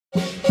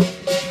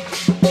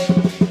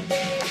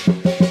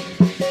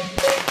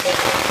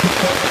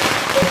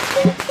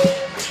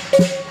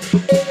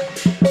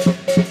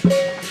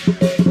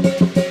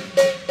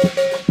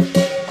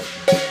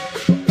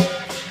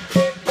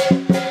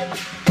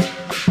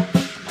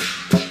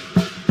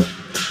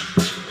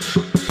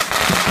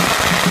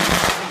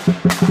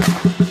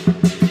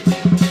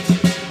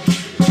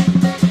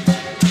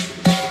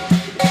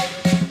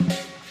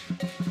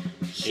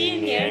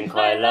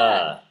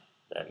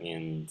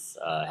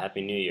Happy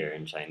New Year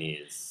in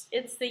Chinese.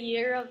 It's the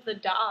year of the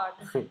dog.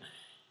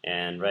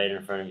 And right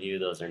in front of you,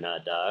 those are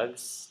not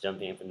dogs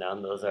jumping up and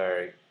down. Those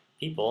are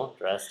people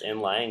dressed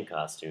in lion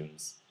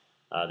costumes.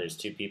 There's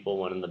two people,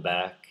 one in the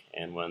back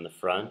and one in the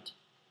front.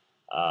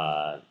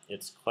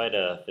 It's quite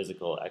a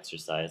physical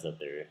exercise that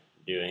they're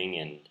doing,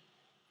 and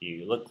if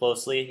you look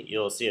closely,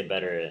 you'll see it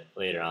better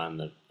later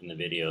on in the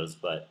videos,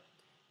 but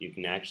you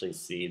can actually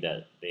see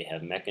that they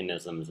have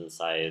mechanisms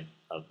inside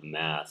of the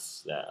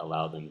masks that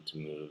allow them to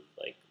move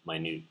like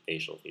minute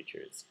facial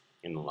features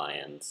in the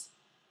lions.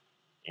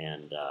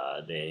 And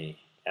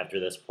after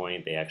this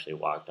point, they actually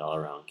walked all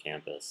around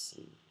campus.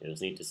 And it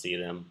was neat to see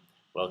them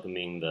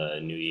welcoming the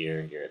new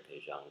year here at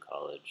Peizheng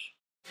College.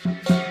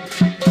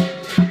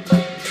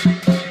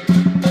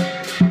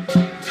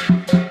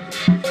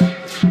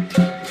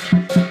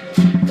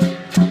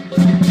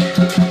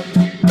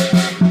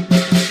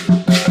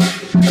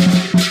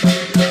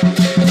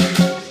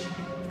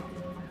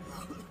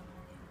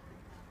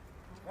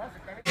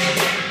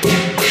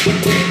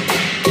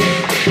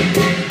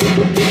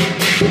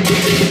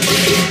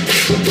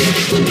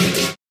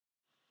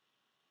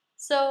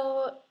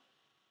 So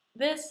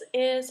this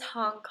is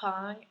Hong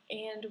Kong,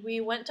 and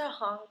we went to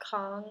Hong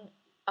Kong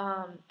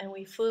and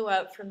we flew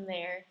out from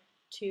there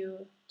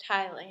to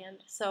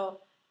Thailand. So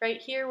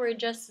right here we're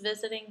just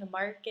visiting the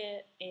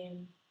market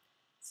and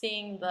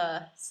seeing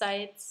the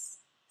sights,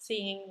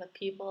 seeing the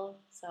people,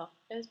 so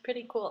it was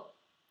pretty cool.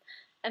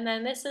 And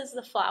then this is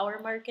the flower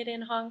market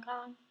in Hong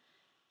Kong.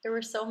 There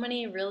were so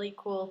many really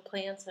cool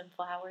plants and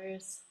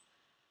flowers,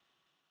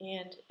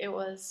 and it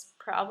was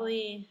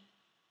probably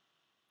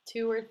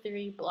 2 or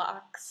 3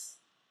 blocks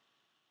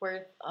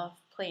worth of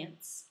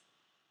plants.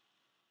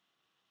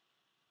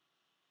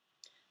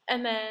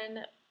 And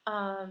then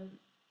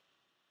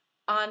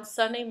on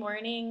Sunday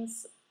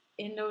mornings,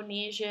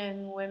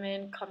 Indonesian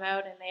women come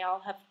out and they all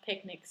have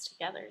picnics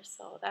together,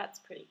 so that's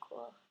pretty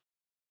cool.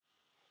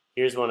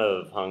 Here's one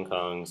of Hong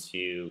Kong's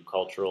few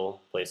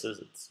cultural places.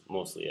 It's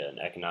mostly an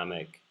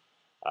economic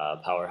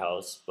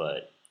powerhouse,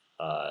 but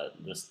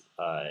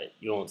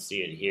you won't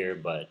see it here,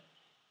 but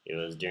it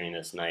was during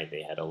this night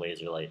they had a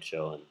laser light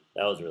show, and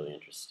that was really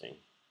interesting.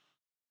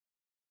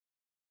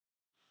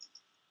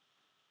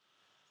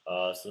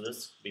 So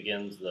this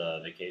begins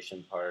the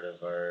vacation part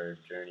of our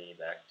journey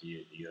back to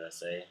the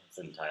USA. It's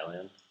in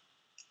Thailand.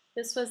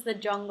 This was the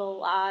Jungle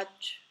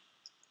Lodge.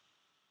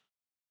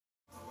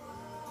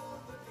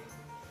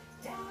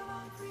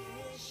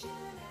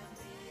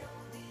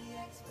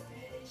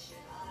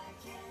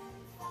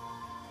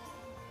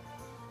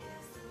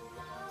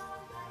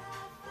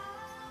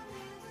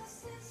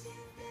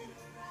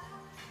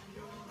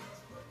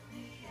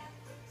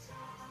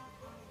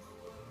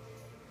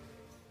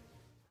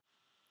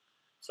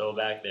 So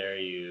back there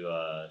you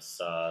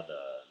saw the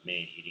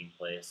main eating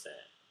place,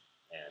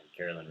 and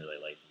Carolyn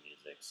really liked the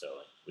music, so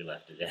we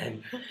left it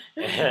in.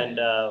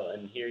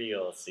 And here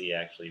you'll see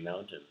actually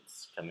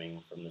mountains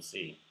coming from the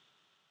sea.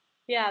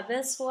 Yeah,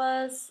 this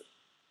was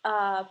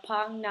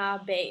Pang Na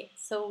Bay,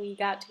 so we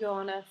got to go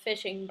on a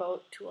fishing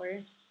boat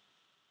tour.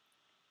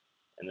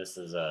 And this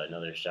is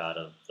another shot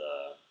of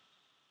the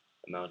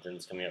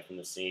mountains coming up from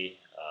the sea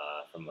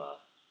from a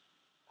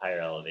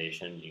higher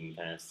elevation. You can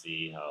kind of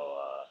see how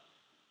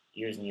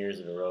years and years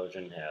of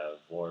erosion have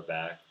wore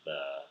back the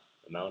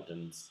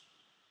mountains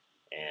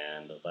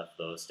and left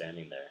those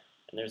standing there.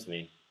 And there's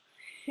me.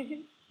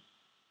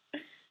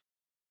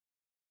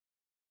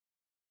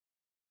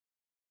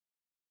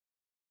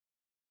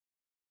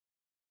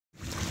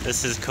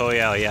 This is Koh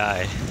Yao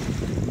Yai,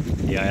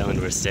 the island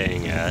we're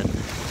staying at.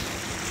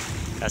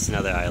 That's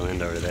another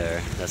island over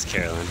there. That's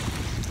Carolyn.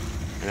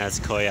 And that's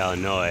Koh Yao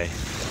Noi.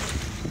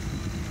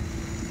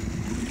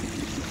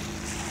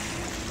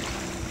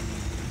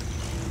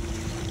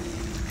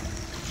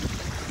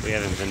 We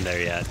haven't been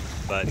there yet,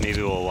 but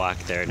maybe we'll walk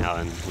there now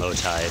in low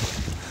tide.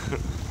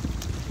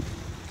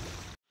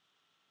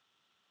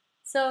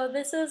 So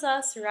this is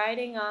us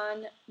riding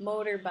on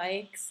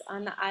motorbikes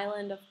on the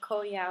island of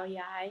Koh Yao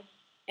Yai,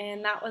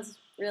 and that was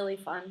really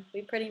fun.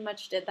 We pretty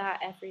much did that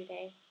every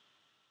day.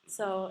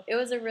 So it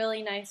was a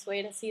really nice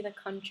way to see the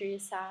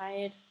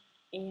countryside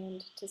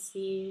and to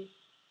see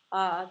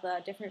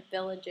the different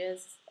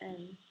villages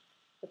and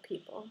the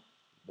people.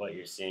 What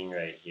you're seeing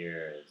right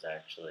here is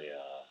actually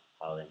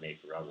how they make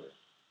rubber.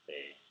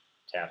 They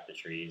tap the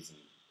trees, and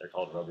they're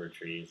called rubber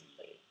trees,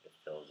 and it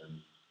fills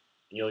in.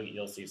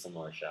 You'll see some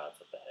more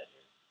shots up ahead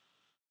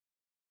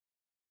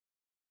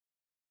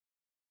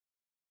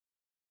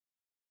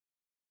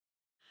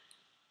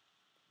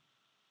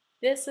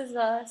here. This is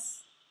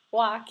us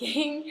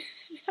walking.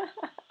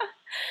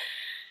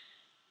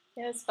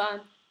 It was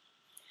fun.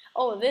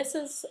 Oh, this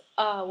is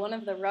one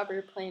of the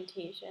rubber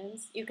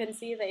plantations. You can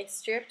see they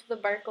stripped the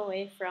bark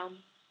away from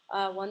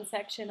one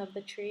section of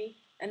the tree,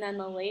 and then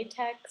the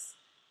latex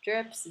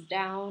drips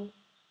down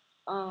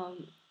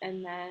and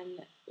then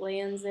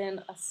lands in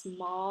a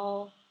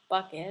small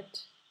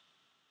bucket.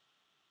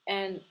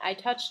 And I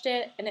touched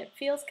it, and it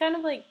feels kind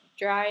of like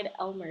dried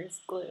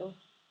Elmer's glue,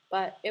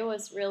 but it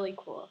was really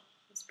cool.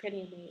 It was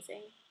pretty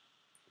amazing.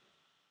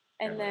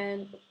 And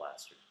then the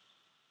plaster.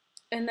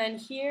 And then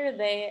here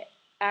they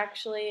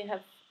actually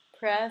have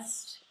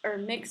pressed or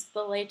mixed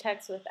the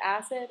latex with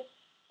acid,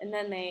 and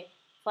then they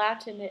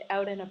flattened it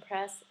out in a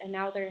press, and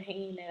now they're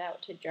hanging it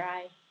out to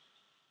dry.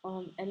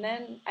 And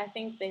then I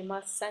think they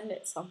must send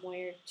it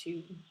somewhere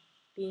to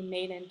be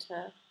made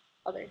into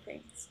other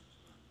things.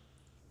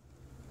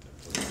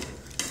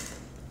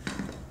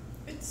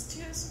 It's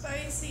too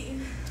spicy.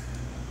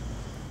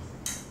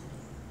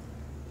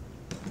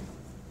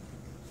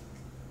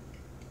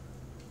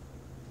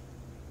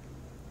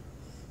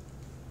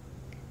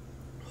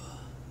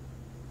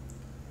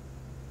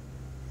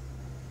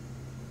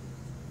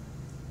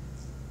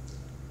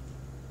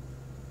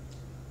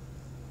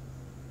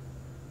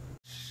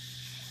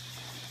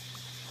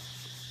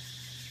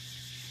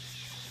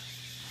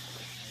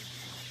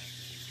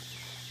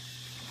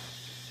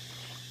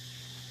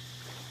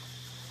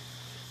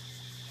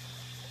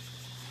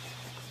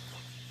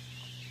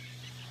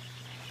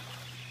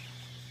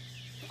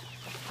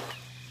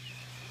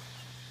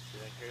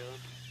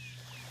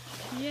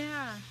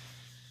 Yeah.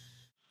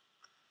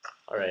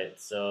 Alright,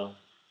 so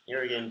here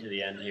we're getting to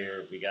the end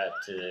here. We got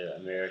to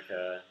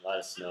America, a lot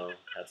of snow,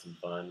 had some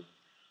fun.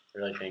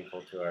 Really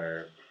thankful to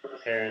our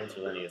parents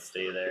for letting us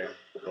stay there,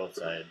 both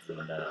sides.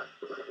 And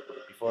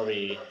before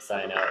we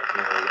sign out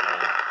here, we're going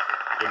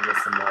to give you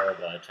some more of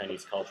a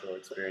Chinese cultural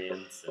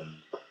experience, and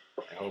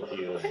I hope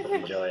you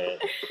enjoy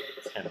it.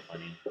 It's kind of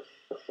funny,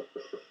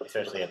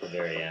 especially at the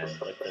very end.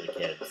 Look for the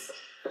kids.